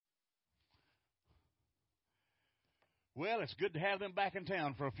Well, it's good to have them back in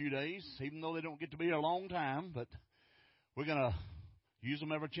town for a few days, even though they don't get to be here a long time, but we're going to use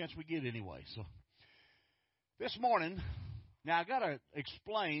them every chance we get anyway. So this morning, now I got to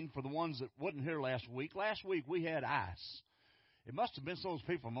explain for the ones that wasn't here last week. Last week we had ice. It must have been some of those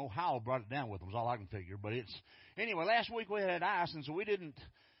people from Ohio brought it down with them, is all I can figure. But anyway, last week we had ice, and so we didn't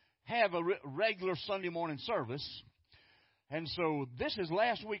have a regular Sunday morning service. And so this is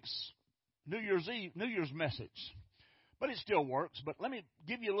last week's New Year's message. But it still works. But let me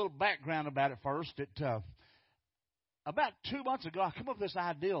give you a little background about it first. About 2 months ago, I came up with this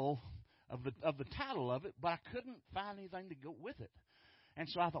idea of the title of it, but I couldn't find anything to go with it. And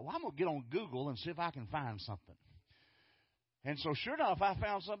so I thought, well, I'm going to get on Google and see if I can find something. And so sure enough, I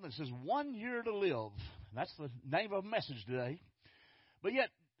found something that says 1 year to live. That's the name of the message today. But yet,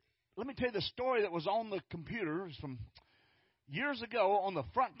 let me tell you the story that was on the computer. It's from years ago. On the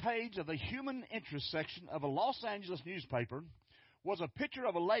front page of the human interest section of a Los Angeles newspaper was a picture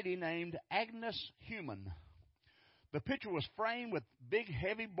of a lady named Agnes Human. The picture was framed with big,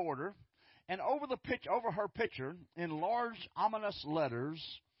 heavy border, and over her picture, in large, ominous letters,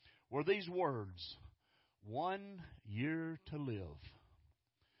 were these words: 1 year to live.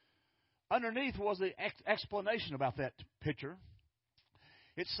 Underneath was the explanation about that picture.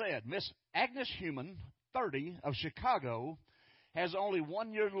 It said, Miss Agnes Human, 30, of Chicago, has only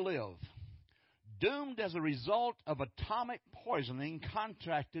 1 year to live. Doomed as a result of atomic poisoning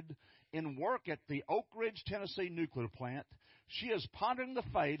contracted in work at the Oak Ridge, Tennessee nuclear plant, she is pondering the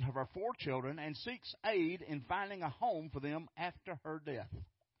fate of her 4 children and seeks aid in finding a home for them after her death.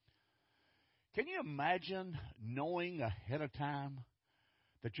 Can you imagine knowing ahead of time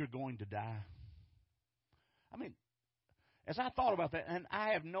that you're going to die? I mean, as I thought about that, and I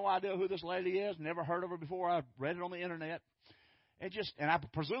have no idea who this lady is, never heard of her before, I read it on the internet. And I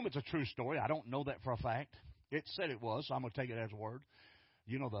presume it's a true story. I don't know that for a fact. It said it was, so I'm going to take it as a word.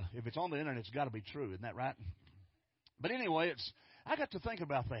 You know, if it's on the internet, it's got to be true. Isn't that right? But anyway, I got to think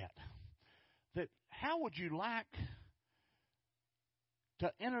about that. That how would you like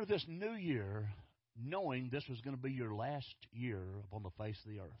to enter this new year knowing this was going to be your last year upon the face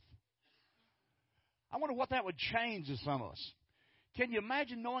of the earth? I wonder what that would change in some of us. Can you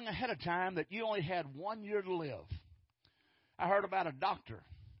imagine knowing ahead of time that you only had 1 year to live? I heard about a doctor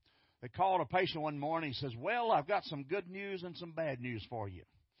that called a patient one morning. He says, well, I've got some good news and some bad news for you.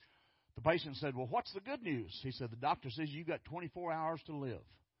 The patient said, well, what's the good news? He said, the doctor says you've got 24 hours to live.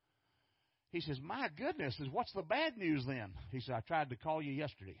 He says, my goodness, what's the bad news then? He said, I tried to call you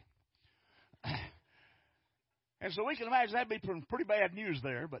yesterday. And so we can imagine that'd be pretty bad news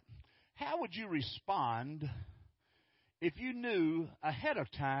there. But how would you respond if you knew ahead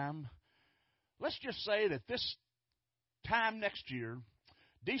of time, let's just say that this time next year,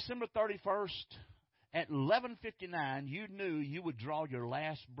 December 31st at 11:59, you knew you would draw your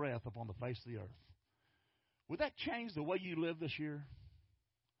last breath upon the face of the earth. Would that change the way you live this year?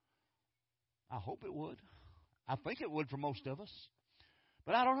 I hope it would. I think it would for most of us.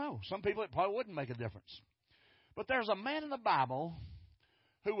 But I don't know. Some people it probably wouldn't make a difference. But there's a man in the Bible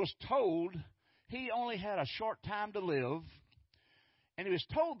who was told he only had a short time to live, and he was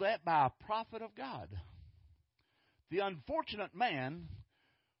told that by a prophet of God. The unfortunate man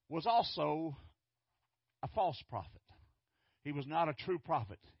was also a false prophet. He was not a true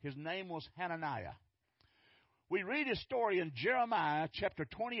prophet. His name was Hananiah. We read his story in Jeremiah chapter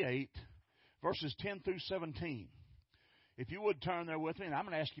 28, verses 10 through 17. If you would turn there with me, and I'm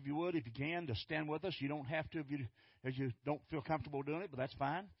going to ask if you would, if you can, to stand with us. You don't have to if you don't feel comfortable doing it, but that's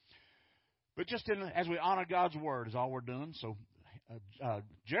fine. But just as we honor God's word is all we're doing. So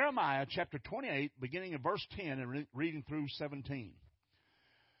Jeremiah chapter 28, beginning in verse 10 and reading through 17.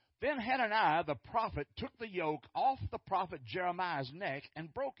 Then Hananiah the prophet took the yoke off the prophet Jeremiah's neck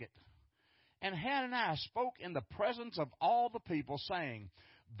and broke it. And Hananiah spoke in the presence of all the people, saying,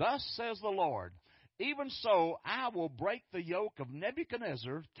 Thus says the Lord, even so I will break the yoke of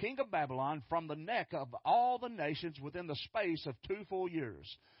Nebuchadnezzar, king of Babylon, from the neck of all the nations within the space of 2 full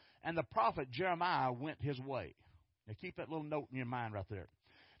years. And the prophet Jeremiah went his way. Now keep that little note in your mind right there.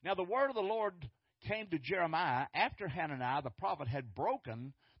 Now the word of the Lord came to Jeremiah after Hananiah the prophet had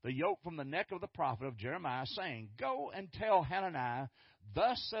broken the yoke from the neck of the prophet of Jeremiah, saying, Go and tell Hananiah,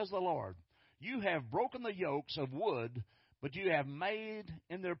 Thus says the Lord, you have broken the yokes of wood, but you have made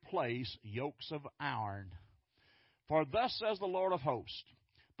in their place yokes of iron. For thus says the Lord of hosts,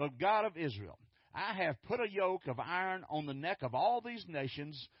 the God of Israel, I have put a yoke of iron on the neck of all these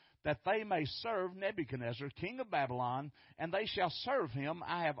nations, that they may serve Nebuchadnezzar, king of Babylon, and they shall serve him.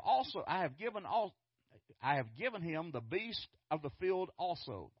 I have given him the beast of the field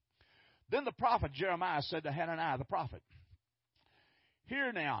also. Then the prophet Jeremiah said to Hananiah the prophet,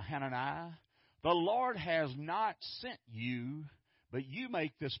 Hear now, Hananiah, the Lord has not sent you, but you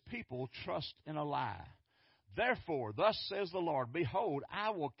make this people trust in a lie. Therefore, thus says the Lord, Behold, I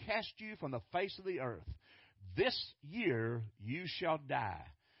will cast you from the face of the earth. This year you shall die,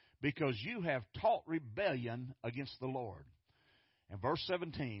 because you have taught rebellion against the Lord. And verse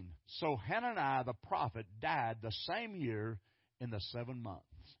 17, So Hananiah the prophet died the same year in the 7 months.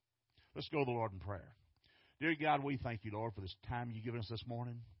 Let's go to the Lord in prayer. Dear God, we thank you, Lord, for this time you've given us this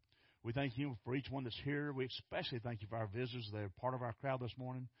morning. We thank you for each one that's here. We especially thank you for our visitors. They're part of our crowd this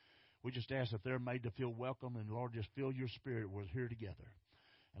morning. We just ask that they're made to feel welcome, and, Lord, just feel your spirit. We're here together.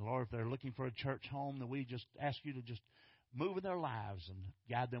 And, Lord, if they're looking for a church home, then we just ask you to just move in their lives and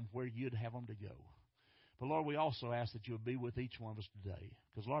guide them where you'd have them to go. But, Lord, we also ask that you would be with each one of us today.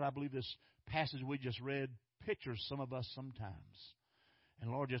 Because, Lord, I believe this passage we just read pictures some of us sometimes. And,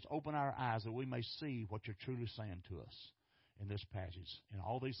 Lord, just open our eyes that we may see what you're truly saying to us in this passage. And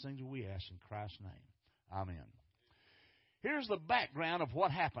all these things we ask in Christ's name. Amen. Here's the background of what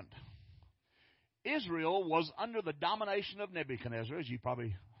happened. Israel was under the domination of Nebuchadnezzar, as you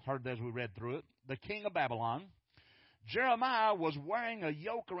probably heard as we read through it, the king of Babylon. Jeremiah was wearing a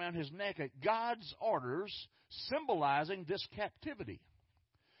yoke around his neck at God's orders, symbolizing this captivity.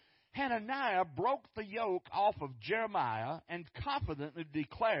 Hananiah broke the yoke off of Jeremiah and confidently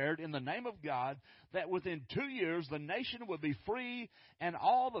declared in the name of God that within 2 years the nation would be free and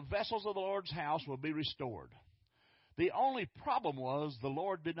all the vessels of the Lord's house would be restored. The only problem was the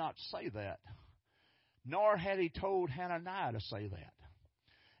Lord did not say that, nor had he told Hananiah to say that.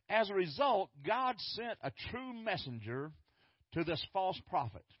 As a result, God sent a true messenger to this false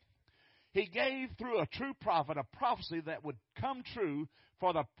prophet. He gave through a true prophet a prophecy that would come true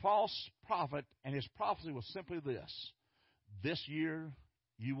for the false prophet, and his prophecy was simply this: this year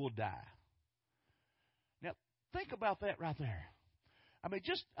you will die. Now, think about that right there. I mean,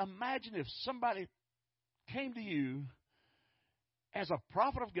 just imagine if somebody came to you as a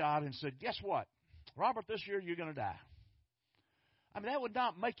prophet of God and said, guess what? Robert, this year you're going to die. I mean, that would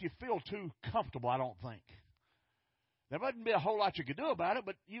not make you feel too comfortable, I don't think. There wouldn't be a whole lot you could do about it,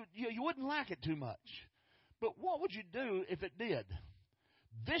 but you wouldn't like it too much. But what would you do if it did?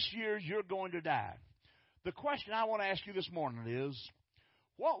 This year you're going to die. The question I want to ask you this morning is,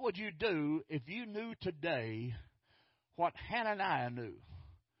 what would you do if you knew today what Hananiah knew?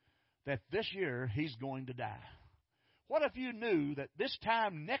 That this year he's going to die. What if you knew that this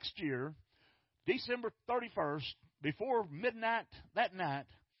time next year, December 31st, before midnight that night,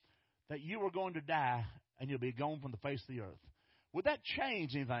 that you were going to die and you'll be gone from the face of the earth? Would that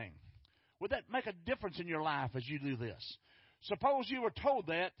change anything? Would that make a difference in your life as you do this? Suppose you were told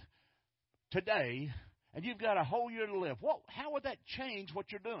that today and you've got a whole year to live. How would that change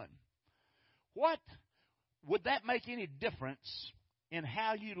what you're doing? What would that make any difference in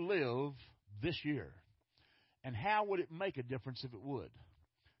how you live this year? And how would it make a difference if it would?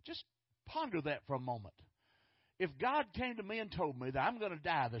 Just ponder that for a moment. If God came to me and told me that I'm going to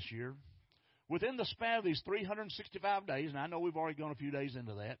die this year, within the span of these 365 days, and I know we've already gone a few days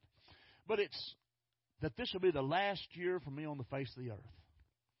into that, but it's that this will be the last year for me on the face of the earth.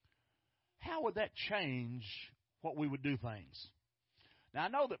 How would that change what we would do things? Now, I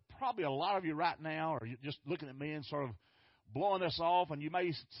know that probably a lot of you right now are just looking at me and sort of blowing this off, and you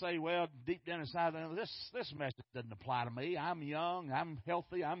may say, well, deep down inside, this message doesn't apply to me. I'm young, I'm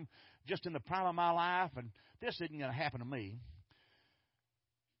healthy, I'm just in the prime of my life, and this isn't going to happen to me.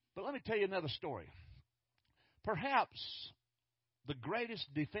 But let me tell you another story. Perhaps the greatest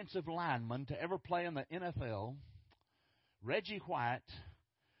defensive lineman to ever play in the NFL, Reggie White,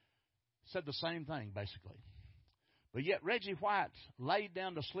 said the same thing, basically. But yet Reggie White laid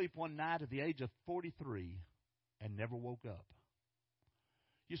down to sleep one night at the age of 43 and never woke up.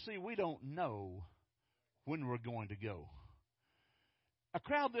 You see, we don't know when we're going to go. A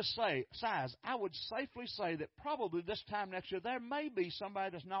crowd this size, I would safely say that probably this time next year there may be somebody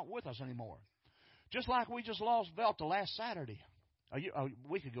that's not with us anymore. Just like we just lost Velta last Saturday, a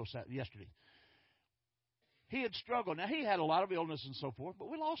week ago, yesterday. He had struggled. Now, he had a lot of illness and so forth, but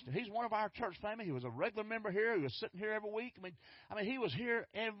we lost him. He's one of our church family. He was a regular member here. He was sitting here every week. I mean, he was here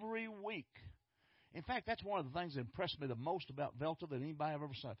every week. In fact, that's one of the things that impressed me the most about Velta that anybody I've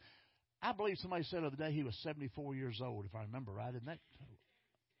ever saw. I believe somebody said the other day he was 74 years old, if I remember right. Isn't that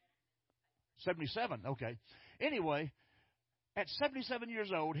 77? Okay. Anyway, at 77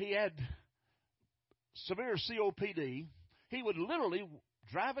 years old, he had severe COPD. He would literally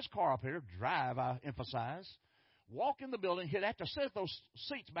drive his car up here, I emphasize, walk in the building. He'd have to sit at those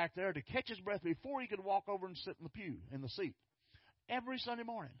seats back there to catch his breath before he could walk over and sit in the pew, in the seat, every Sunday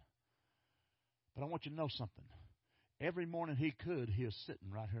morning. But I want you to know something. Every morning he was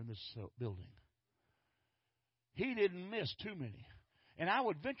sitting right here in this building. He didn't miss too many. And I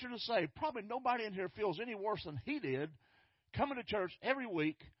would venture to say probably nobody in here feels any worse than he did coming to church every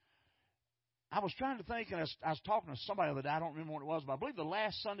week. I was trying to think, and I was talking to somebody the other day. I don't remember what it was, but I believe the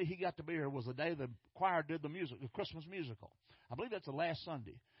last Sunday he got to be here was the day the choir did the Christmas musical. I believe that's the last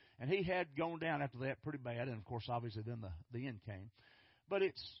Sunday. And he had gone down after that pretty bad, and, of course, obviously then the end came. But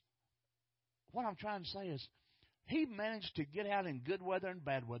what I'm trying to say is he managed to get out in good weather and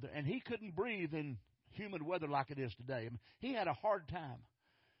bad weather, and he couldn't breathe in humid weather like it is today. I mean, he had a hard time,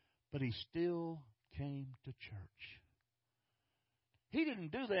 but he still came to church. He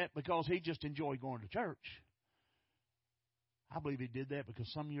didn't do that because he just enjoyed going to church. I believe he did that because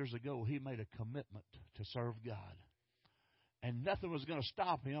some years ago he made a commitment to serve God. And nothing was going to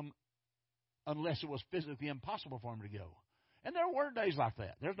stop him unless it was physically impossible for him to go. And there were days like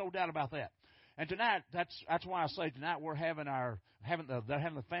that. There's no doubt about that. And tonight, that's why I say tonight we're having they're having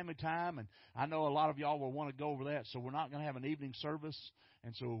the family time, and I know a lot of y'all will want to go over that. So we're not going to have an evening service,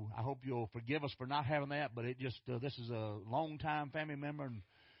 and so I hope you'll forgive us for not having that. But this is a long time family member, and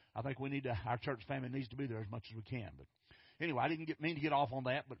I think our church family needs to be there as much as we can. But anyway, I didn't mean to get off on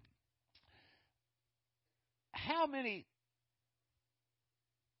that. But how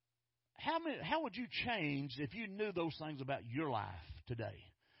would you change if you knew those things about your life today?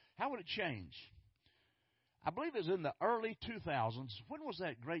 How would it change? I believe it was in the early 2000s. When was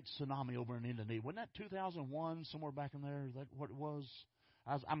that great tsunami over in Indonesia? Wasn't that 2001, somewhere back in there? Is that what it was?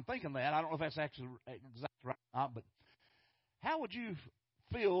 I'm thinking that. I don't know if that's actually exactly right or not, but how would you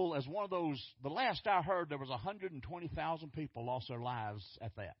feel as one of those? The last I heard, there was 120,000 people lost their lives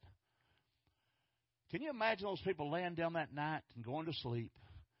at that. Can you imagine those people laying down that night and going to sleep,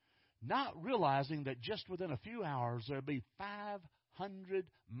 not realizing that just within a few hours there'd be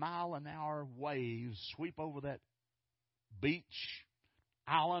 500-mile-an-hour waves sweep over that beach,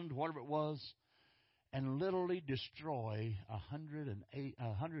 island, whatever it was, and literally destroy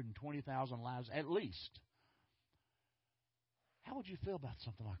 120,000 lives at least? How would you feel about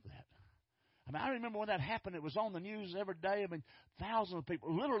something like that? I mean, I remember when that happened, it was on the news every day. I mean, thousands of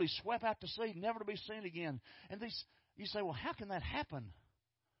people literally swept out to sea, never to be seen again. And you say, well, how can that happen?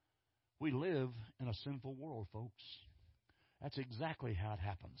 We live in a sinful world, folks. That's exactly how it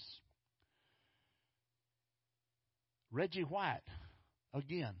happens. Reggie White,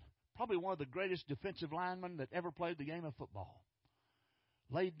 again, probably one of the greatest defensive linemen that ever played the game of football,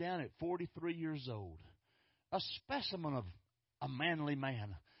 laid down at 43 years old. A specimen of a manly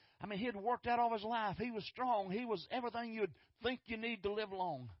man. I mean, he had worked out all his life. He was strong. He was everything you'd think you need to live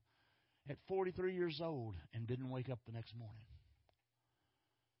long. At 43 years old, and didn't wake up the next morning.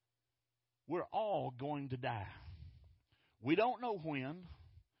 We're all going to die. We don't know when.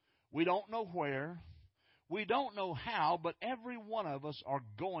 We don't know where. We don't know how, but every one of us are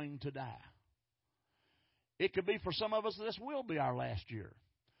going to die. It could be for some of us this will be our last year.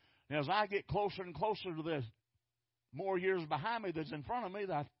 Now, as I get closer and closer to the more years behind me that's in front of me,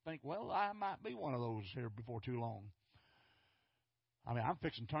 I think, well, I might be one of those here before too long. I mean, I'm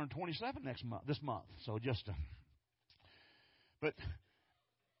fixing to turn 27 this month, so but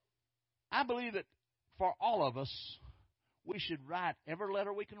I believe that for all of us, we should write every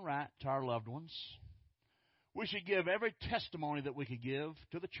letter we can write to our loved ones. We should give every testimony that we could give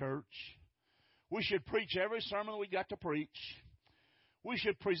to the church. We should preach every sermon we got to preach. We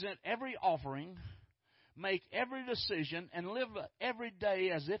should present every offering, make every decision, and live every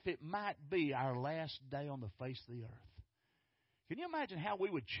day as if it might be our last day on the face of the earth. Can you imagine how we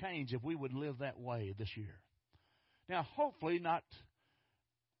would change if we would live that way this year? Now, hopefully none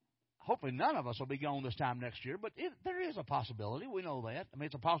of us will be gone this time next year, but there is a possibility. We know that. I mean,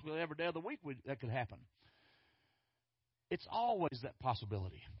 it's a possibility every day of the week that could happen. It's always that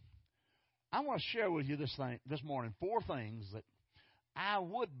possibility. I want to share with you this morning 4 things that I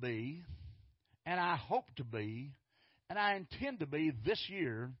would be, and I hope to be, and I intend to be this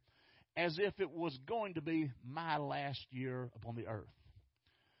year as if it was going to be my last year upon the earth.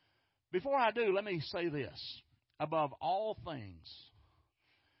 Before I do, let me say this. Above all things,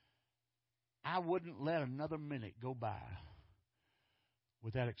 I wouldn't let another minute go by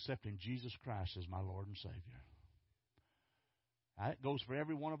without accepting Jesus Christ as my Lord and Savior. That goes for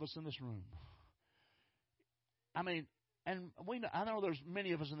every one of us in this room. I mean, and I know there's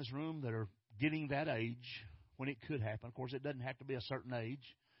many of us in this room that are getting that age when it could happen. Of course, it doesn't have to be a certain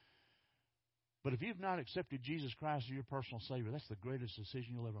age. But if you've not accepted Jesus Christ as your personal Savior, that's the greatest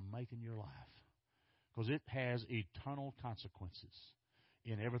decision you'll ever make in your life. Because it has eternal consequences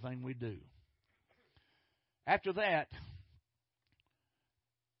in everything we do. After that,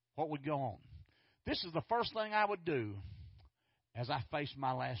 what would go on? This is the first thing I would do as I face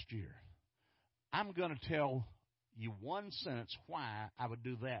my last year. I'm going to tell you one sentence why I would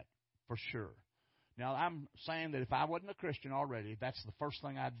do that for sure. Now, I'm saying that if I wasn't a Christian already, that's the first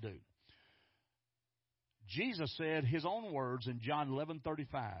thing I'd do. Jesus said his own words in John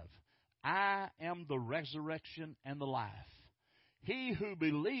 11:35, I am the resurrection and the life. He who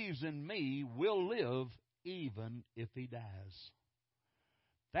believes in me will live even if he dies.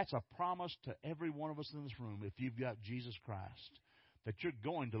 That's a promise to every one of us in this room, if you've got Jesus Christ, that you're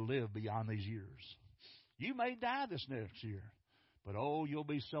going to live beyond these years. You may die this next year, but oh, you'll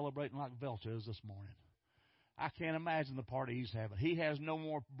be celebrating like Velta is this morning. I can't imagine the party he's having. He has no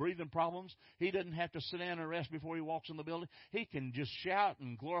more breathing problems. He doesn't have to sit down and rest before he walks in the building. He can just shout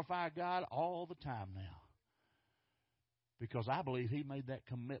and glorify God all the time now. Because I believe he made that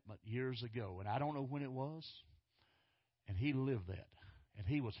commitment years ago, and I don't know when it was, and he lived that. And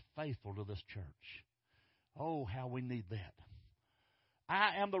he was faithful to this church. Oh, how we need that.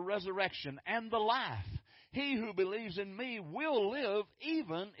 I am the resurrection and the life. He who believes in me will live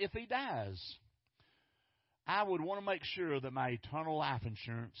even if he dies. I would want to make sure that my eternal life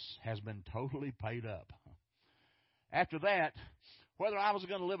insurance has been totally paid up. After that, whether I was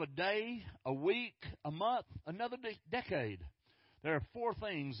going to live a day, a week, a month, another decade, there are 4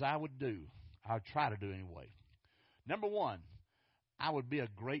 things I would do. I would try to do anyway. Number 1, I would be a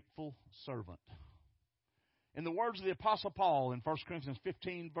grateful servant. In the words of the Apostle Paul in 1 Corinthians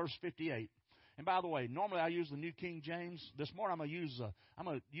 15, verse 58, and by the way, normally I use the New King James. This morning I'm going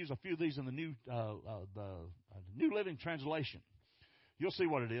to use a few of these in the New Living Translation. You'll see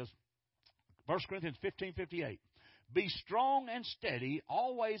what it is. 1 Corinthians 15:58. Be strong and steady,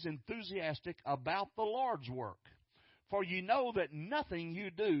 always enthusiastic about the Lord's work. For you know that nothing you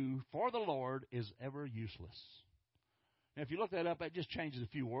do for the Lord is ever useless. Now, if you look that up, that just changes a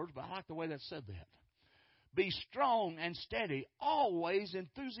few words, but I like the way that said that. Be strong and steady, always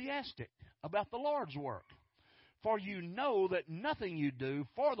enthusiastic about the Lord's work. For you know that nothing you do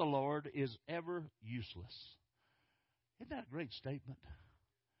for the Lord is ever useless. Isn't that a great statement?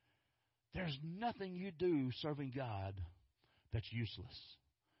 There's nothing you do serving God that's useless.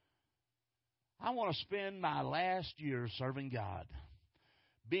 I want to spend my last year serving God,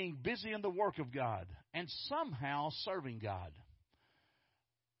 being busy in the work of God, and somehow serving God.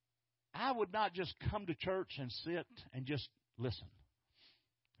 I would not just come to church and sit and just listen.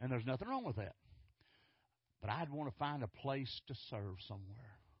 And there's nothing wrong with that. But I'd want to find a place to serve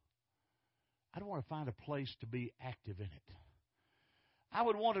somewhere. I'd want to find a place to be active in it. I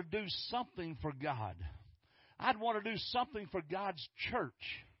would want to do something for God. I'd want to do something for God's church.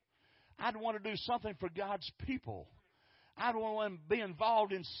 I'd want to do something for God's people. I'd want to be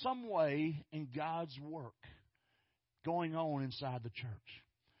involved in some way in God's work going on inside the church.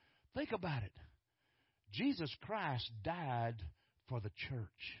 Think about it. Jesus Christ died for the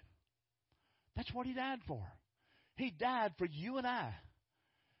church. That's what he died for. He died for you and I.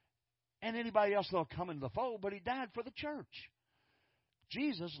 And anybody else that'll come into the fold, but he died for the church.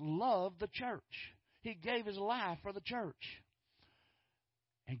 Jesus loved the church. He gave his life for the church.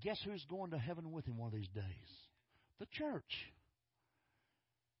 And guess who's going to heaven with him one of these days? The church.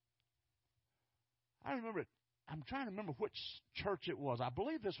 I remember it. I'm trying to remember which church it was. I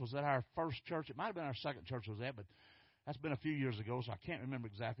believe this was at our first church. It might have been our second church was at, but that's been a few years ago, so I can't remember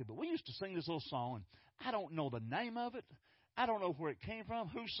exactly. But we used to sing this little song, and I don't know the name of it. I don't know where it came from,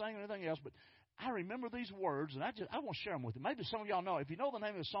 who sang or anything else, but I remember these words, and I want to share them with you. Maybe some of y'all know. If you know the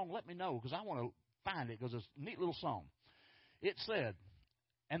name of the song, let me know, because I want to find it, because it's a neat little song. It said,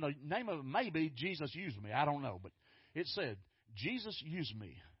 and the name of it may be Jesus Used Me. I don't know, but it said, Jesus used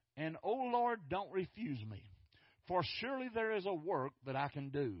me, and oh Lord, don't refuse me. For surely there is a work that I can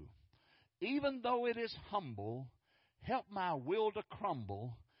do. Even though it is humble, help my will to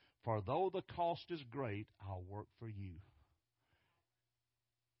crumble, for though the cost is great, I'll work for you.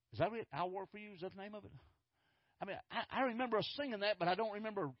 Is that it? I'll work for you? Is that the name of it? I mean, I remember us singing that, but I don't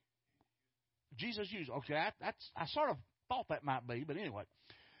remember Jesus used. Okay, I sort of thought that might be, but anyway.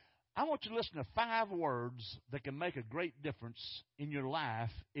 I want you to listen to 5 words that can make a great difference in your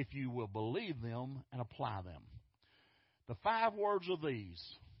life if you will believe them and apply them. The 5 words are these.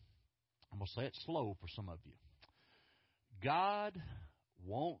 I'm going to say it slow for some of you. God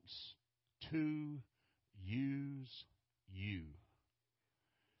wants to use you.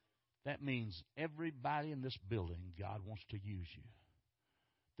 That means everybody in this building, God wants to use you.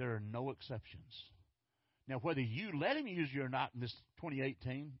 There are no exceptions. Now, whether you let him use you or not in this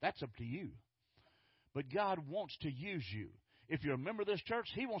 2018, that's up to you. But God wants to use you. If you're a member of this church,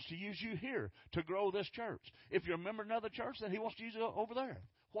 he wants to use you here to grow this church. If you're a member of another church, then he wants to use you over there.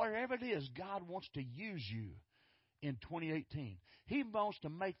 Whatever it is, God wants to use you in 2018. He wants to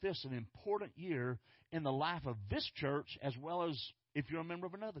make this an important year in the life of this church as well as if you're a member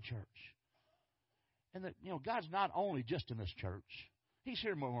of another church. And that, God's not only just in this church. He's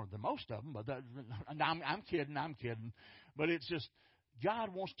here more than most of them. But I'm kidding. But it's just,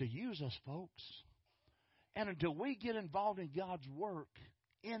 God wants to use us, folks. And until we get involved in God's work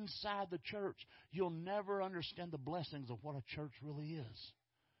inside the church, you'll never understand the blessings of what a church really is.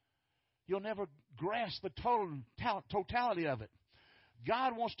 You'll never grasp the totality of it.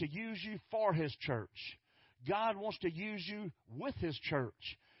 God wants to use you for His church. God wants to use you with His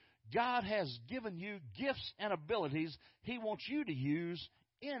church. God has given you gifts and abilities He wants you to use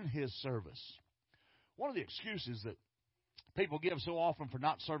in His service. One of the excuses that people give so often for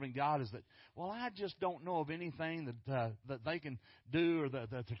not serving God is that, well, I just don't know of anything that they can do, or their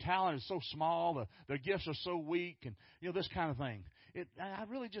talent is so small, their gifts are so weak, and this kind of thing. I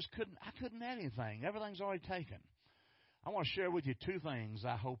really just couldn't add anything. Everything's already taken. I want to share with you two things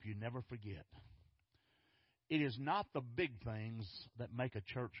I hope you never forget. It is not the big things that make a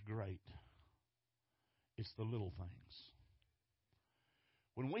church great. It's the little things.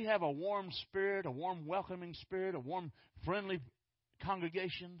 When we have a warm spirit, a warm welcoming spirit, a warm friendly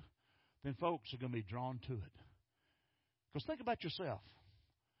congregation, then folks are going to be drawn to it. Because think about yourself.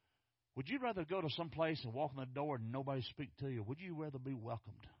 Would you rather go to some place and walk in the door and nobody speak to you? Would you rather be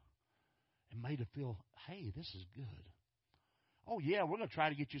welcomed and made to feel, hey, this is good? Oh, yeah, we're going to try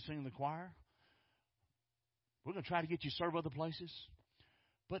to get you singing in the choir. We're going to try to get you serve other places.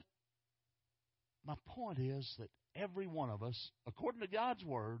 But my point is that every one of us, according to God's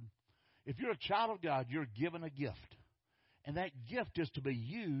Word, if you're a child of God, you're given a gift. And that gift is to be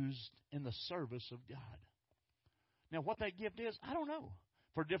used in the service of God. Now, what that gift is, I don't know.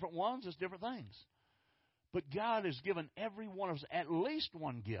 For different ones, it's different things. But God has given every one of us at least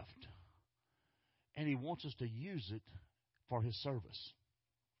one gift. And He wants us to use it for His service.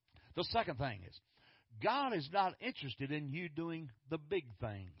 The second thing is, God is not interested in you doing the big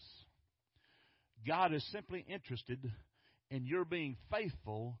things. God is simply interested in your being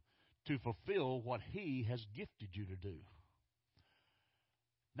faithful to fulfill what He has gifted you to do.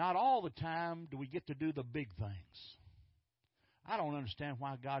 Not all the time do we get to do the big things. I don't understand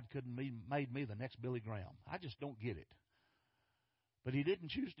why God couldn't made me the next Billy Graham. I just don't get it. But He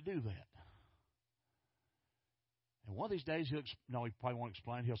didn't choose to do that. And one of these days, he probably won't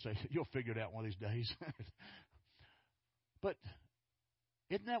explain. He'll say, you'll figure it out one of these days. But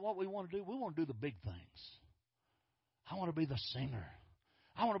isn't that what we want to do? We want to do the big things. I want to be the singer.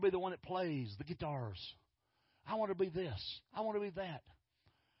 I want to be the one that plays the guitars. I want to be this. I want to be that.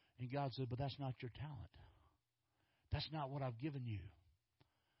 And God said, but that's not your talent. That's not what I've given you.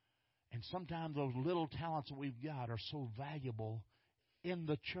 And sometimes those little talents that we've got are so valuable in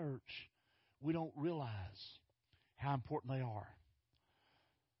the church, we don't realize how important they are.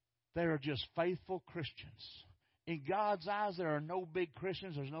 They are just faithful Christians. In God's eyes, there are no big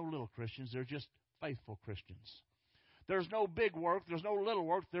Christians. There's no little Christians. They're just faithful Christians. There's no big work. There's no little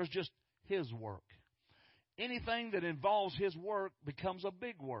work. There's just His work. Anything that involves His work becomes a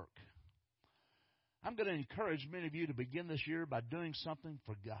big work. I'm going to encourage many of you to begin this year by doing something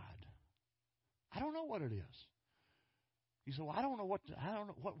for God. I don't know what it is. You say, well, I don't know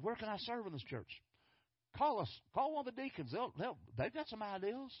where can I serve in this church? Call us. Call one of the deacons. They've got some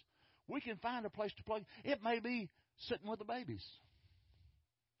ideas. We can find a place to play. It may be sitting with the babies.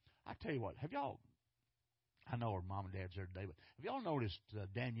 I tell you what, have y'all, I know her mom and dad's there today, but have y'all noticed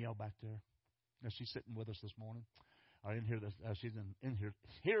Danielle back there? She's sitting with us this morning. Or in here, she's in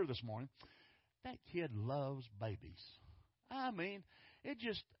here this morning. That kid loves babies. I mean, it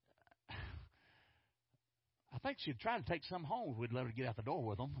just, I think she'd try to take some home if we'd let her get out the door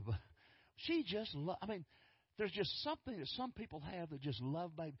with them. But she just there's just something that some people have that just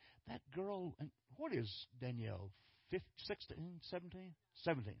love baby. That girl, and what is Danielle, 16, 17?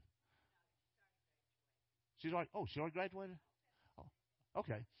 17. She's already graduated? Oh,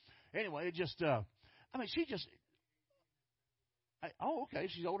 okay. Anyway, it just, she just, okay,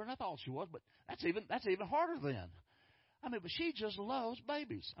 she's older than I thought she was, but that's even harder then. But she just loves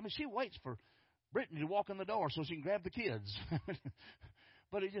babies. She waits for Brittany to walk in the door so she can grab the kids.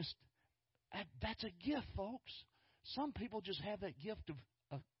 But that's a gift, folks. Some people just have that gift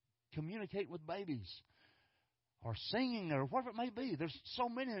of communicate with babies or singing or whatever it may be. There's so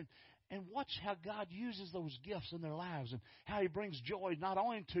many. And watch how God uses those gifts in their lives and how He brings joy not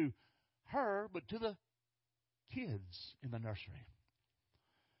only to her but to the kids in the nursery.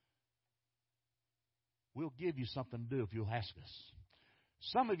 We'll give you something to do if you'll ask us.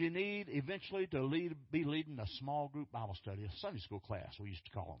 Some of you need eventually to be leading a small group Bible study, a Sunday school class, we used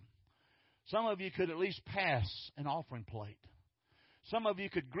to call them. Some of you could at least pass an offering plate. Some of you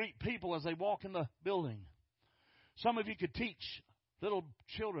could greet people as they walk in the building. Some of you could teach little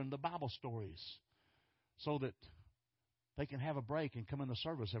children the Bible stories so that they can have a break and come in the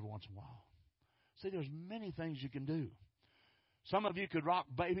service every once in a while. See, there's many things you can do. Some of you could rock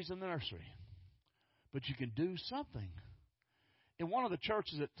babies in the nursery, but you can do something. In one of the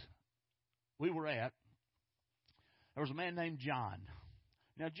churches that we were at, there was a man named John.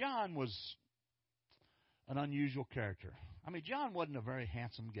 Now, John was an unusual character. I mean, John wasn't a very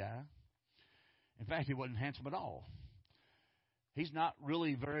handsome guy. In fact, he wasn't handsome at all. He's not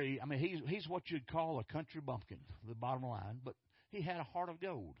really very, I mean, he's what you'd call a country bumpkin, the bottom line, but he had a heart of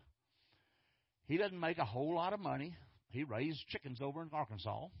gold. He doesn't make a whole lot of money. He raised chickens over in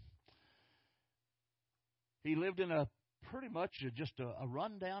Arkansas. He lived in pretty much just a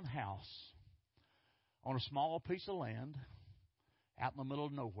rundown house on a small piece of land out in the middle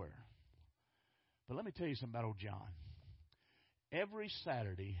of nowhere. But let me tell you something about old John. Every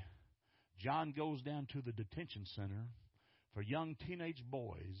Saturday, John goes down to the detention center for young teenage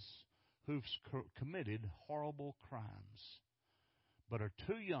boys who've committed horrible crimes but are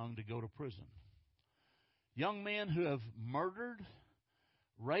too young to go to prison. Young men who have murdered,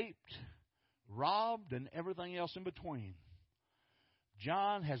 raped, robbed, and everything else in between.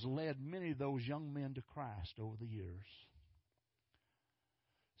 John has led many of those young men to Christ over the years.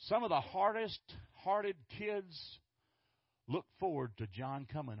 Some of the hardest-hearted kids look forward to John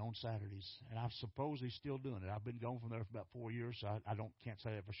coming on Saturdays, and I suppose he's still doing it. I've been gone from there for about 4 years, so I can't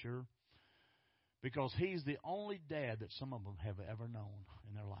say that for sure, because he's the only dad that some of them have ever known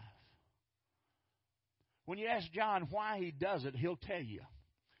in their life. When you ask John why he does it, he'll tell you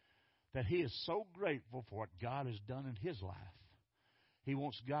that he is so grateful for what God has done in his life. He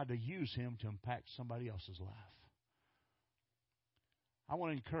wants God to use him to impact somebody else's life. I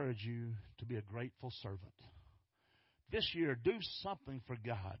want to encourage you to be a grateful servant. This year, do something for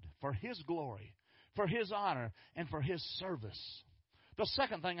God, for His glory, for His honor, and for His service. The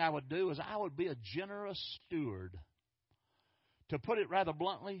second thing I would do is I would be a generous steward. To put it rather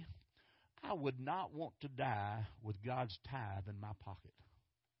bluntly, I would not want to die with God's tithe in my pocket.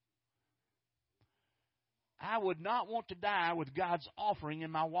 I would not want to die with God's offering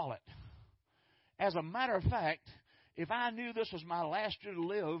in my wallet. As a matter of fact, if I knew this was my last year to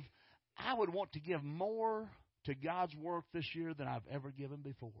live, I would want to give more to God's work this year than I've ever given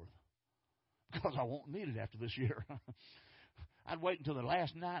before. Because I won't need it after this year. I'd wait until the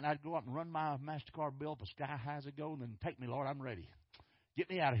last night and I'd go up and run my MasterCard bill up as sky high as it goes and then take me, Lord, I'm ready. Get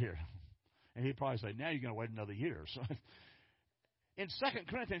me out of here. And he'd probably say, now you're going to wait another year. So in 2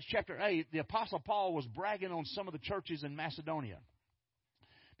 Corinthians chapter 8, the Apostle Paul was bragging on some of the churches in Macedonia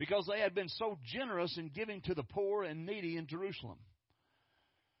because they had been so generous in giving to the poor and needy in Jerusalem.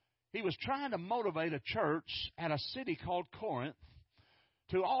 He was trying to motivate a church at a city called Corinth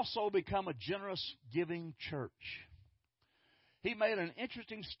to also become a generous giving church. He made an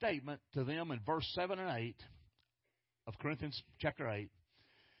interesting statement to them in verse 7 and 8 of Corinthians chapter 8.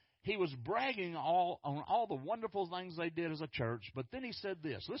 He was bragging on all the wonderful things they did as a church, but then he said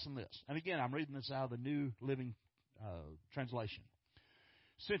this. Listen to this. And again, I'm reading this out of the New Living Translation.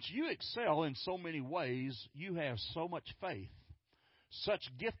 Since you excel in so many ways, you have so much faith, such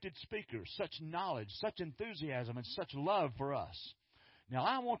gifted speakers, such knowledge, such enthusiasm, and such love for us. Now,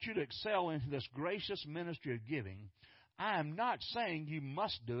 I want you to excel in this gracious ministry of giving. I am not saying you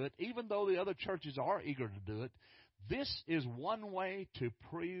must do it, even though the other churches are eager to do it. This is one way to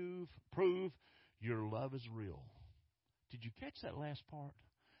prove your love is real. Did you catch that last part?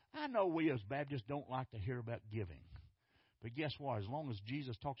 I know we as Baptists don't like to hear about giving. But guess what? As long as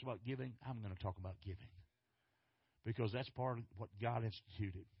Jesus talks about giving, I'm going to talk about giving. Because that's part of what God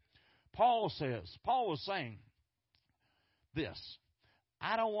instituted. Paul was saying this.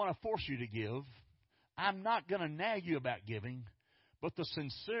 I don't want to force you to give. I'm not going to nag you about giving. But the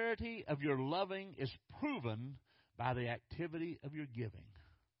sincerity of your loving is proven by the activity of your giving.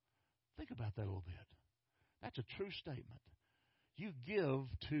 Think about that a little bit. That's a true statement. You give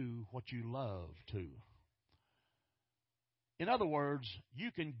to what you love to. In other words,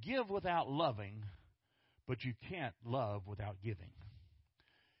 you can give without loving, but you can't love without giving.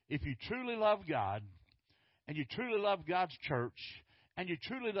 If you truly love God, and you truly love God's church, and you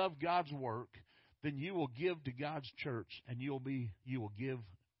truly love God's work, then you will give to God's church, and you will give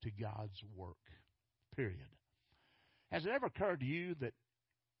to God's work. Period. Has it ever occurred to you that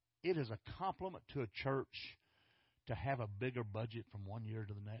it is a compliment to a church to have a bigger budget from one year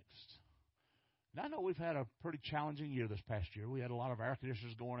to the next? Now, I know we've had a pretty challenging year this past year. We had a lot of air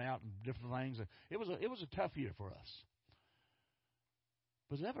conditioners going out and different things. It was a tough year for us.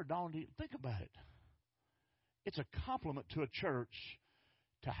 But has it ever dawned on you? Think about it. It's a compliment to a church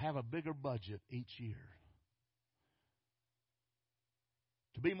to have a bigger budget each year.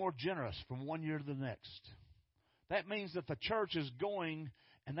 To be more generous from one year to the next. That means that the church is going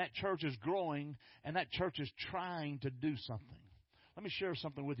and that church is growing and that church is trying to do something. Let me share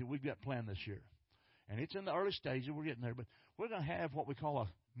something with you we've got planned this year. And it's in the early stages. We're getting there. But we're going to have what we call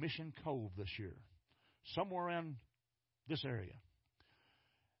a Mission Cove this year. Somewhere around this area.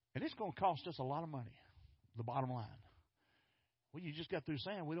 And it's going to cost us a lot of money. The bottom line. Well, you just got through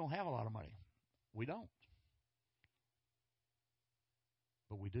saying we don't have a lot of money. We don't.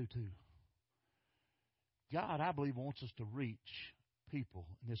 But we do too. God, I believe, wants us to reach people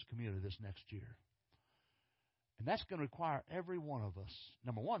in this community this next year. And that's going to require every one of us,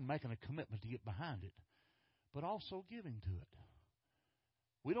 number one, making a commitment to get behind it, but also giving to it.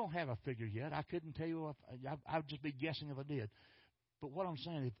 We don't have a figure yet. I couldn't tell you. I'd just be guessing if I did. But what I'm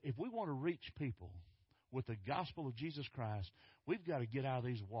saying, if we want to reach people with the gospel of Jesus Christ, we've got to get out of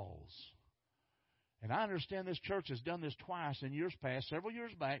these walls. And I understand this church has done this twice in years past, several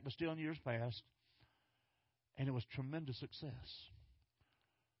years back, but still in years past. And it was tremendous success.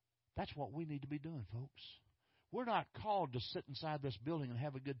 That's what we need to be doing, folks. We're not called to sit inside this building and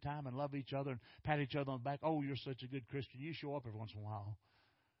have a good time and love each other and pat each other on the back. Oh, you're such a good Christian. You show up every once in a while.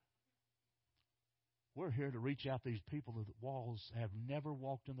 We're here to reach out these people that walls have never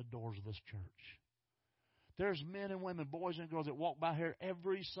walked in the doors of this church. There's men and women, boys and girls that walk by here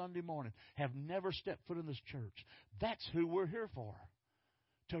every Sunday morning, have never stepped foot in this church. That's who we're here for,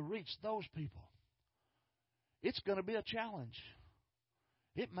 to reach those people. It's going to be a challenge.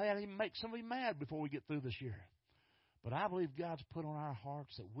 It may even make somebody mad before we get through this year. But I believe God's put on our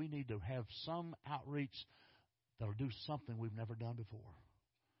hearts that we need to have some outreach that will do something we've never done before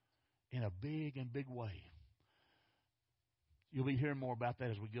in a big way. You'll be hearing more about that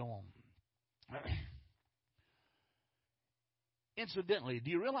as we go on. Incidentally,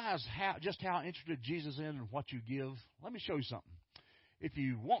 do you realize just how interested Jesus is in what you give? Let me show you something. If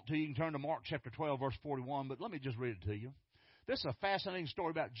you want to, you can turn to Mark chapter 12, verse 41, but let me just read it to you. This is a fascinating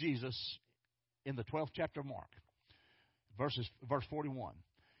story about Jesus in the 12th chapter of Mark, verse 41.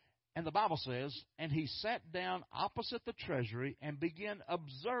 And the Bible says, and he sat down opposite the treasury and began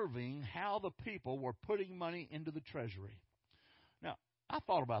observing how the people were putting money into the treasury. Now, I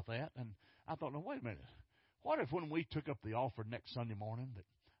thought about that, and I thought, no, wait a minute. What if when we took up the offer next Sunday morning that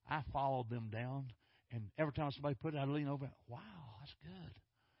I followed them down, and every time somebody put it, I'd lean over, wow, that's good.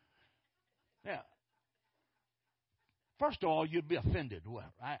 Now, first of all, you'd be offended.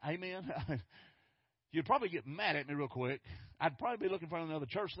 Well, amen? You'd probably get mad at me real quick. I'd probably be looking for another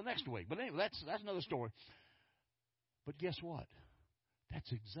church the next week. But anyway, that's another story. But guess what?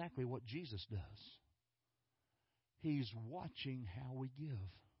 That's exactly what Jesus does. He's watching how we give.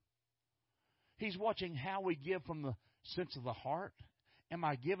 He's watching how we give from the sense of the heart. Am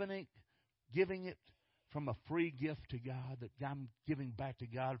I giving it from a free gift to God, that I'm giving back to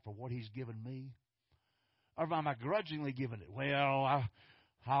God for what He's given me? Or am I grudgingly giving it? Well,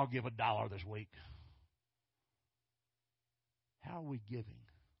 I'll give $1 this week. How are we giving?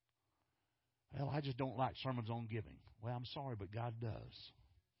 Well, I just don't like sermons on giving. Well, I'm sorry, but God does.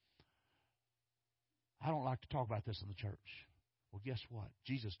 I don't like to talk about this in the church. Well, guess what?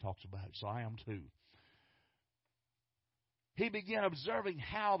 Jesus talks about it, so I am too. He began observing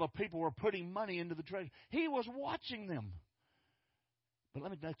how the people were putting money into the treasury. He was watching them. But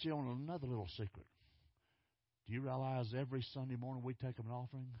let me let you on another little secret. Do you realize every Sunday morning we take an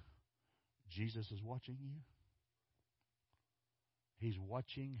offering, Jesus is watching you? He's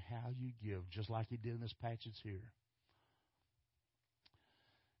watching how you give, just like He did in this passage here.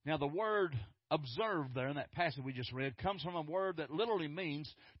 Now, the word observe there in that passage we just read comes from a word that literally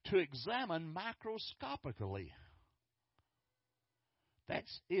means to examine microscopically. That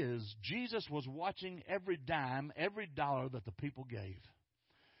is, Jesus was watching every dime, every dollar that the people gave.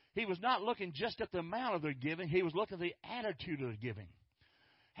 He was not looking just at the amount of their giving. He was looking at the attitude of their giving.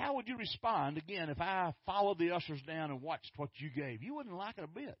 How would you respond, again, if I followed the ushers down and watched what you gave? You wouldn't like it a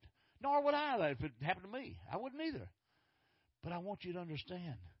bit. Nor would I if it happened to me. I wouldn't either. But I want you to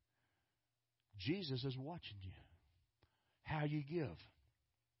understand, Jesus is watching you, how you give.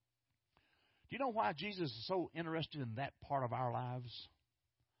 Do you know why Jesus is so interested in that part of our lives?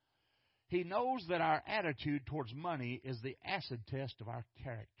 He knows that our attitude towards money is the acid test of our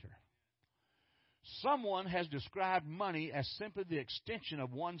character. Someone has described money as simply the extension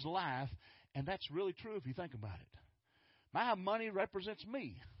of one's life, and that's really true if you think about it. My money represents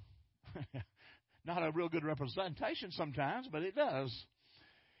me. Not a real good representation sometimes, but it does.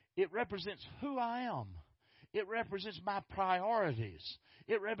 It represents who I am. It represents my priorities.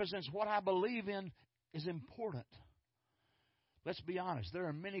 It represents what I believe in is important. Let's be honest. There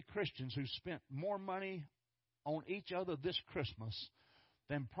are many Christians who spent more money on each other this Christmas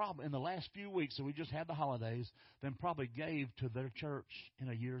than probably in the last few weeks that we just had the holidays than probably gave to their church in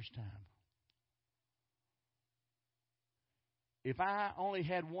a year's time. If I only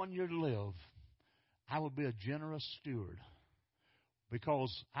had 1 year to live, I would be a generous steward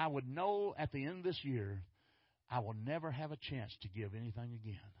because I would know at the end of this year I will never have a chance to give anything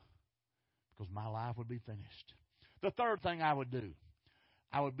again because my life would be finished. The third thing I would do,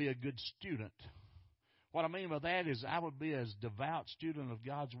 I would be a good student. What I mean by that is I would be as devout student of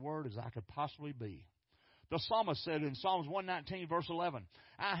God's Word as I could possibly be. The psalmist said in Psalms 119, verse 11,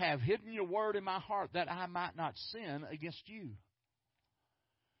 I have hidden your word in my heart that I might not sin against you.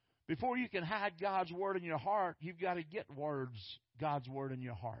 Before you can hide God's Word in your heart, you've got to get God's Word in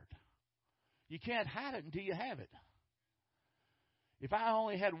your heart. You can't hide it until you have it. If I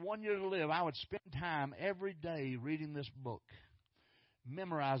only had 1 year to live, I would spend time every day reading this book,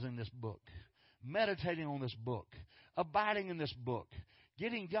 memorizing this book, meditating on this book, abiding in this book,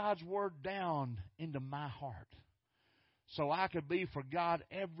 getting God's Word down into my heart so I could be for God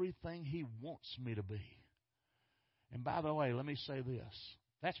everything He wants me to be. And by the way, let me say this.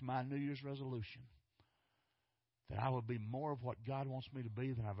 That's my New Year's resolution, that I will be more of what God wants me to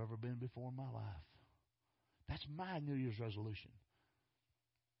be than I've ever been before in my life. That's my New Year's resolution.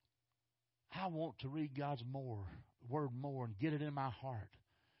 I want to read God's Word more and get it in my heart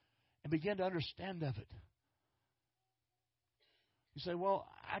and begin to understand of it. You say, well,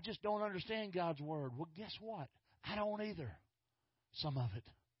 I just don't understand God's Word. Well, guess what? I don't either, some of it.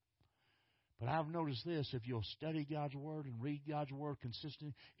 But I've noticed this, if you'll study God's Word and read God's Word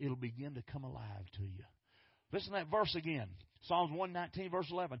consistently, it'll begin to come alive to you. Listen to that verse again. Psalms 119, verse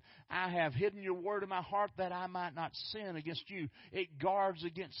 11. I have hidden your word in my heart that I might not sin against you. It guards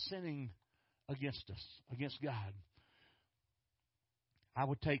against sinning against us, against God. I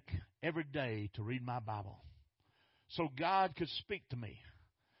would take every day to read my Bible so God could speak to me.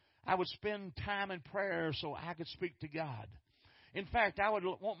 I would spend time in prayer so I could speak to God. In fact, I would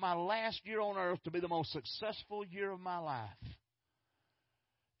want my last year on earth to be the most successful year of my life.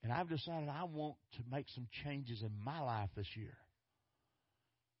 And I've decided I want to make some changes in my life this year.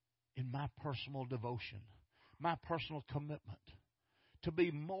 In my personal devotion, my personal commitment. To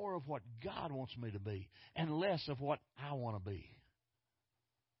be more of what God wants me to be and less of what I want to be.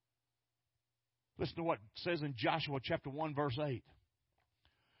 Listen to what it says in Joshua chapter 1, verse 8.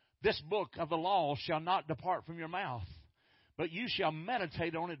 This book of the law shall not depart from your mouth, but you shall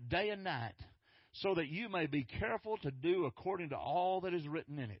meditate on it day and night, so that you may be careful to do according to all that is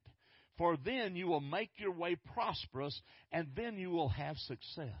written in it. For then you will make your way prosperous, and then you will have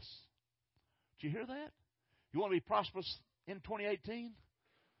success. Did you hear that? You want to be prosperous in 2018?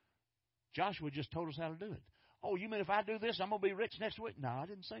 Joshua just told us how to do it. Oh, you mean if I do this, I'm going to be rich next week? No, I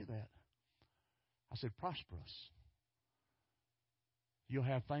didn't say that. I said prosperous. You'll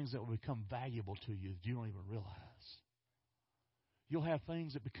have things that will become valuable to you that you don't even realize. You'll have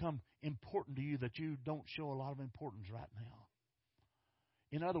things that become important to you that you don't show a lot of importance right now.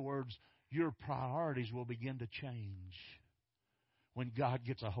 In other words, your priorities will begin to change when God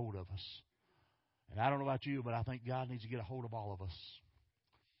gets a hold of us. And I don't know about you, but I think God needs to get a hold of all of us.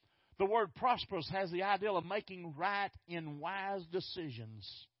 The word prosperous has the ideal of making right in wise decisions.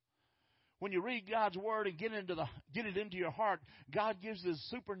 When you read God's Word and get it into your heart, God gives this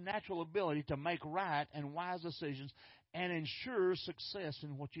supernatural ability to make right and wise decisions and ensure success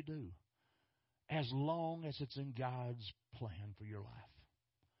in what you do, as long as it's in God's plan for your life.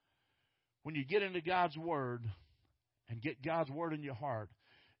 When you get into God's Word and get God's Word in your heart,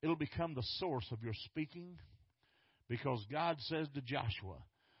 it'll become the source of your speaking, because God says to Joshua,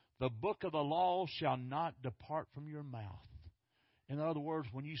 the book of the law shall not depart from your mouth. In other words,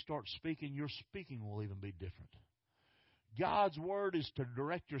 when you start speaking, your speaking will even be different. God's Word is to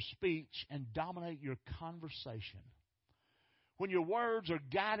direct your speech and dominate your conversation. When your words are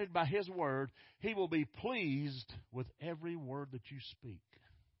guided by His Word, He will be pleased with every word that you speak.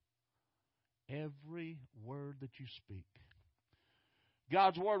 Every word that you speak.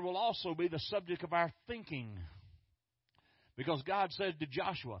 God's Word will also be the subject of our thinking. Because God said to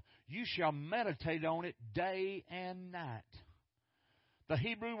Joshua, you shall meditate on it day and night. The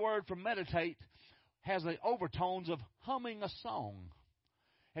Hebrew word for meditate has the overtones of humming a song.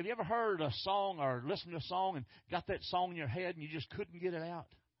 Have you ever heard a song or listened to a song and got that song in your head and you just couldn't get it out?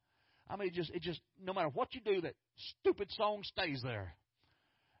 I mean, it just no matter what you do, that stupid song stays there.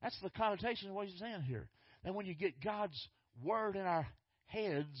 That's the connotation of what he's saying here. And when you get God's Word in our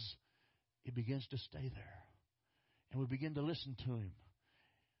heads, it begins to stay there. And we begin to listen to Him.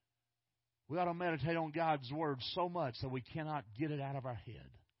 We ought to meditate on God's Word so much that we cannot get it out of our head.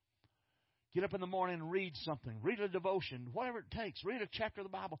 Get up in the morning and read something. Read a devotion, whatever it takes. Read a chapter of the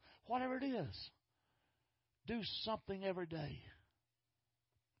Bible, whatever it is. Do something every day.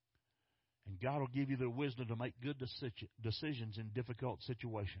 And God will give you the wisdom to make good decisions in difficult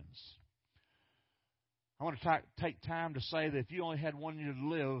situations. I want to take time to say that if you only had 1 year to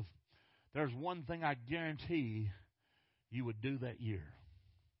live, there's one thing I guarantee you would do that year.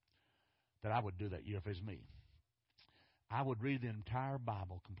 That I would do that year if it's me. I would read the entire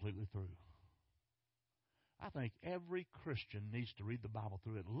Bible completely through. I think every Christian needs to read the Bible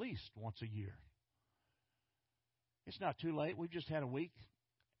through at least once a year. It's not too late. We've just had a week.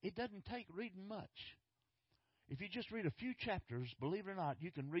 It doesn't take reading much. If you just read a few chapters, believe it or not,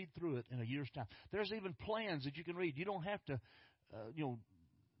 you can read through it in a year's time. There's even plans that you can read. You don't have to,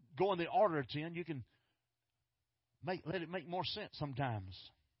 go in the order it's in. You can let it make more sense sometimes.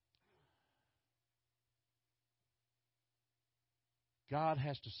 God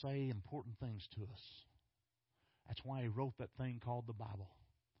has to say important things to us. That's why He wrote that thing called the Bible.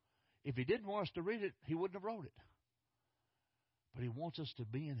 If He didn't want us to read it, He wouldn't have wrote it. But He wants us to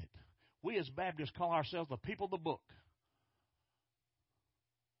be in it. We as Baptists call ourselves the people of the book.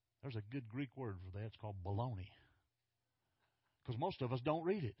 There's a good Greek word for that. It's called baloney. Because most of us don't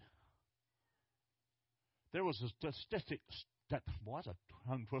read it. There was a statistic that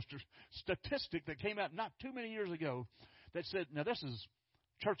came out not too many years ago that said, now this is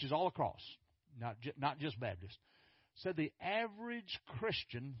churches all across, not just Baptists, said the average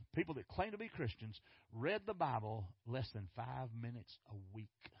Christian, people that claim to be Christians, read the Bible less than 5 minutes a week.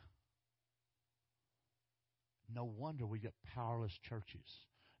 No wonder we got powerless churches.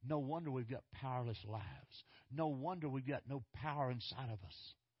 No wonder we've got powerless lives. No wonder we've got no power inside of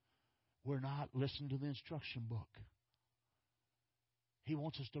us. We're not listening to the instruction book. He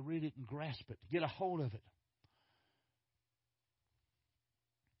wants us to read it and grasp it, to get a hold of it.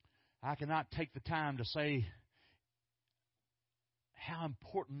 I cannot take the time to say how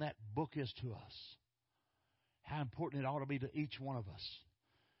important that book is to us. How important it ought to be to each one of us.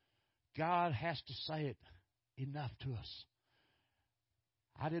 God has to say it enough to us.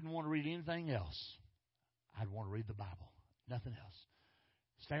 I didn't want to read anything else. I'd want to read the Bible. Nothing else.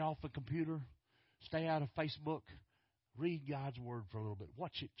 Stay off the computer. Stay out of Facebook. Read God's Word for a little bit.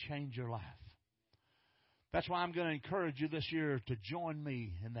 Watch it change your life. That's why I'm going to encourage you this year to join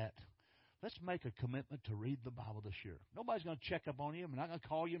me in that. Let's make a commitment to read the Bible this year. Nobody's going to check up on you. I'm not going to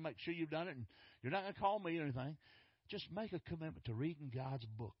call you and make sure you've done it. And you're not going to call me or anything. Just make a commitment to reading God's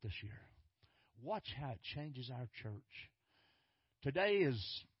book this year. Watch how it changes our church. Today is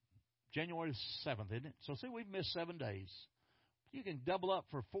January 7th, isn't it? So see, we've missed 7 days. You can double up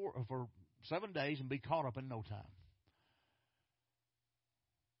for 7 days and be caught up in no time.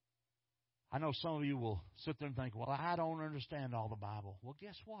 I know some of you will sit there and think, well, I don't understand all the Bible. Well,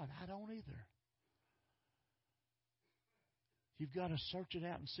 guess what? I don't either. You've got to search it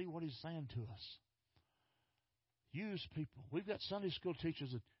out and see what He's saying to us. Use people. We've got Sunday school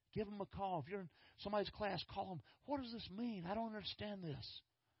teachers that give them a call. If you're in somebody's class, call them. What does this mean? I don't understand this.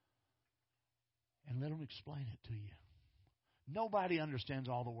 And let them explain it to you. Nobody understands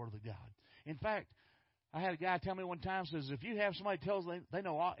all the Word of God. In fact, I had a guy tell me one time, says, if you have somebody tells they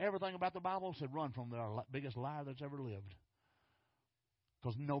know everything about the Bible, said run from their biggest liar that's ever lived.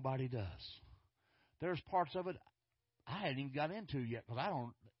 Because nobody does. There's parts of it I hadn't even got into yet because I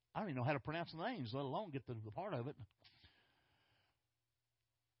don't even know how to pronounce the names, let alone get the part of it.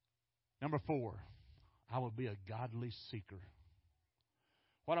 Number 4, I will be a godly seeker.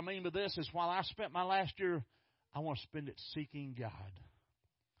 What I mean by this is while I spent my last year, I want to spend it seeking God.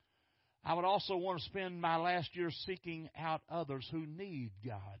 I would also want to spend my last year seeking out others who need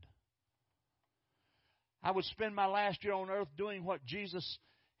God. I would spend my last year on earth doing what Jesus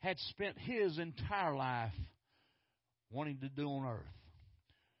had spent His entire life wanting to do on earth.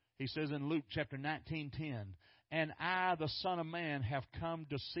 He says in Luke chapter 19:10, and I, the Son of Man, have come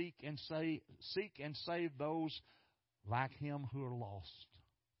to seek and save those like Him who are lost.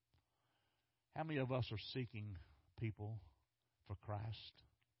 How many of us are seeking people for Christ?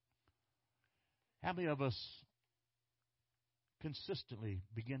 How many of us consistently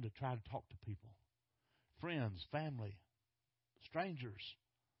begin to try to talk to people? Friends, family, strangers.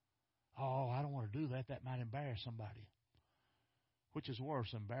 Oh, I don't want to do that. That might embarrass somebody. Which is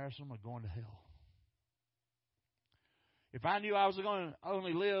worse, embarrass them or going to hell? If I knew I was going to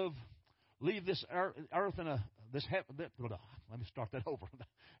only leave this earth in let me start that over.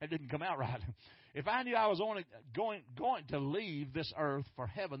 That didn't come out right. If I knew I was only going to leave this earth for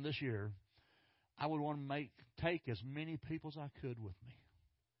heaven this year, I would want to take as many people as I could with me.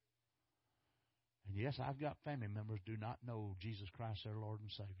 And yes, I've got family members who do not know Jesus Christ, their Lord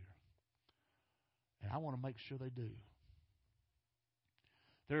and Savior. And I want to make sure they do.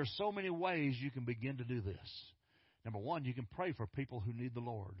 There are so many ways you can begin to do this. Number one, you can pray for people who need the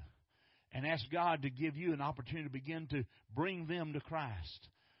Lord and ask God to give you an opportunity to begin to bring them to Christ.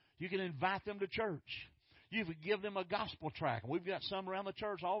 You can invite them to church. You can give them a gospel tract. We've got some around the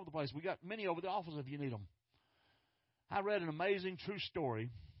church all over the place. We've got many over the office if you need them. I read an amazing true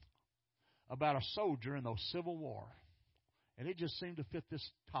story about a soldier in the Civil War. And it just seemed to fit this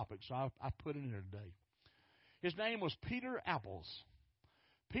topic, so I put it in here today. His name was Peter Apples.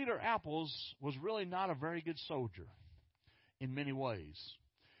 Peter Apples was really not a very good soldier in many ways.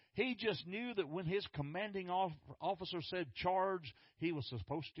 He just knew that when his commanding officer said charge, he was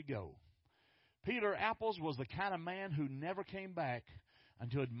supposed to go. Peter Apples was the kind of man who never came back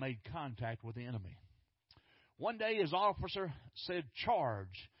until he had made contact with the enemy. One day his officer said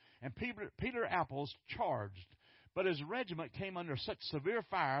charge, and Peter Apples charged. But his regiment came under such severe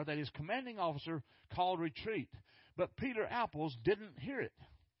fire that his commanding officer called retreat. But Peter Apples didn't hear it.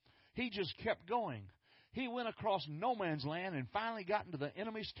 He just kept going. He went across no man's land and finally got into the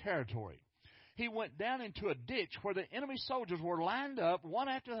enemy's territory. He went down into a ditch where the enemy soldiers were lined up, one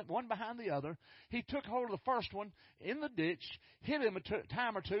behind the other. He took hold of the first one in the ditch, hit him a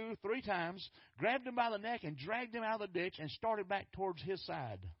time or two, 3 times, grabbed him by the neck and dragged him out of the ditch and started back towards his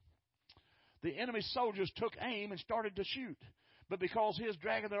side. The enemy soldiers took aim and started to shoot. But because he was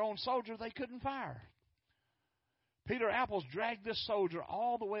dragging their own soldier, they couldn't fire. Peter Apples dragged this soldier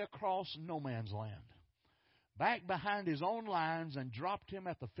all the way across no man's land, back behind his own lines, and dropped him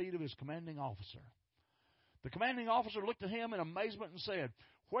at the feet of his commanding officer. The commanding officer looked at him in amazement and said,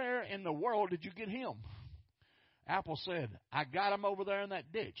 "Where in the world did you get him?" Apples said, "I got him over there in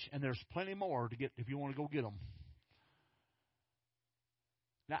that ditch, and there's plenty more to get if you want to go get him."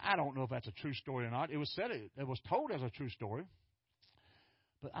 Now, I don't know if that's a true story or not. It was told as a true story.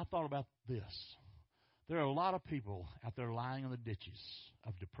 But I thought about this. There are a lot of people out there lying in the ditches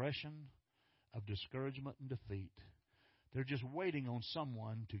of depression, of discouragement and defeat. They're just waiting on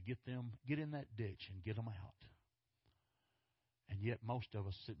someone to get in that ditch and get them out. And yet most of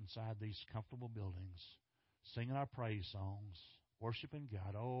us sit inside these comfortable buildings, singing our praise songs, worshiping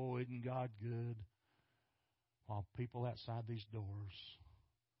God. Oh, isn't God good? While people outside these doors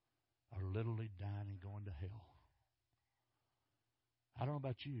are literally dying and going to hell. I don't know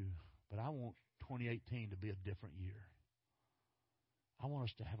about you, but I want 2018 to be a different year. I want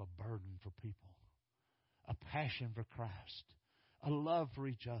us to have a burden for people, a passion for Christ, a love for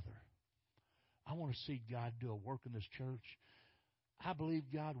each other. I want to see God do a work in this church. I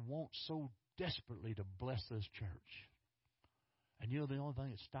believe God wants so desperately to bless this church. And you know the only thing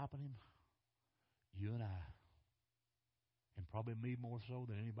that's stopping him? You and I. And probably me more so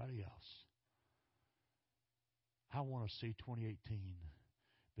than anybody else. I want to see 2018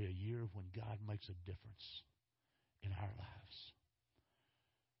 be a year when God makes a difference in our lives.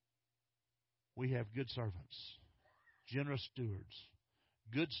 We have good servants, generous stewards,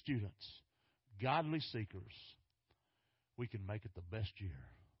 good students, godly seekers. We can make it the best year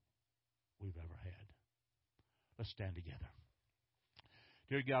we've ever had. Let's stand together.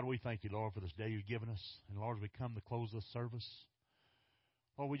 Dear God, we thank you, Lord, for this day you've given us. And Lord, as we come to close this service,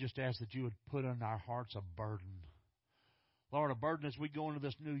 Lord, we just ask that you would put in our hearts a burden. Lord, a burden as we go into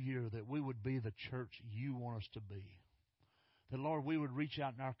this new year, that we would be the church you want us to be. That, Lord, we would reach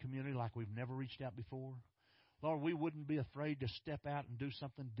out in our community like we've never reached out before. Lord, we wouldn't be afraid to step out and do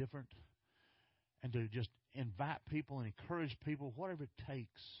something different and to just invite people and encourage people, whatever it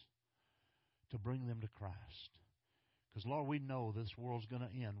takes, to bring them to Christ. Because, Lord, we know this world's going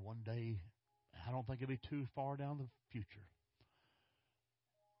to end one day. I don't think it'll be too far down the future.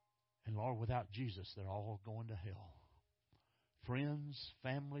 And, Lord, without Jesus, they're all going to hell. Friends,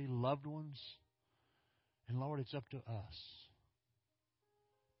 family, loved ones. And, Lord, it's up to us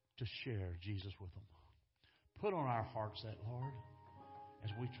to share Jesus with them. Put on our hearts that, Lord, as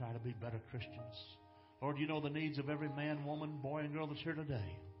we try to be better Christians. Lord, you know the needs of every man, woman, boy, and girl that's here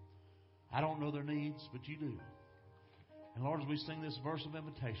today. I don't know their needs, but you do. And Lord, as we sing this verse of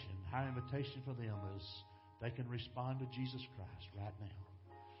invitation, our invitation for them is they can respond to Jesus Christ right now.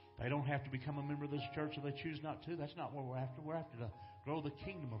 They don't have to become a member of this church if they choose not to. That's not what we're after. We're after to grow the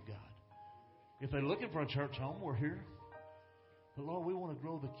kingdom of God. If they're looking for a church home, we're here. But Lord, we want to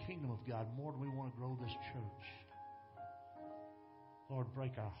grow the kingdom of God more than we want to grow this church. Lord,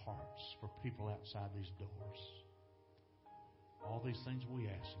 break our hearts for people outside these doors. All these things we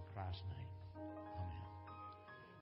ask in Christ's name.